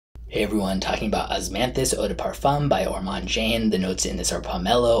Hey everyone, talking about Osmanthus Eau de Parfum by Ormond Jayne. The notes in this are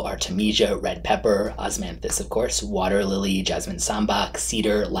pomelo, artemisia, red pepper, osmanthus of course, water lily, jasmine sambac,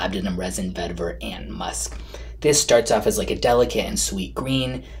 cedar, labdanum resin, vetiver, and musk. This starts off as like a delicate and sweet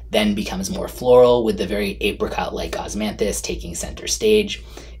green, then becomes more floral with the very apricot-like osmanthus taking center stage.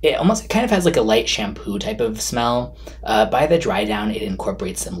 It almost kind of has like a light shampoo type of smell. By the dry down, it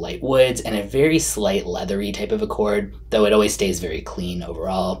incorporates some light woods and a very slight leathery type of accord, though it always stays very clean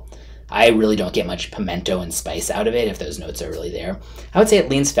overall. I really don't get much pimento and spice out of it if those notes are really there. I would say it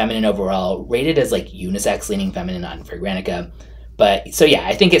leans feminine overall, rated as like unisex leaning feminine on Fragrantica. But so yeah,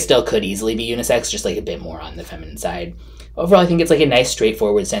 I think it still could easily be unisex, just like a bit more on the feminine side. Overall, I think it's like a nice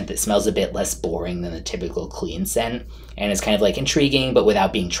straightforward scent that smells a bit less boring than the typical clean scent, and is kind of like intriguing but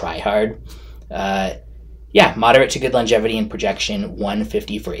without being try hard. Yeah, moderate to good longevity and projection,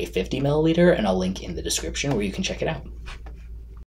 150 for a 50 milliliter, and I'll link in the description where you can check it out.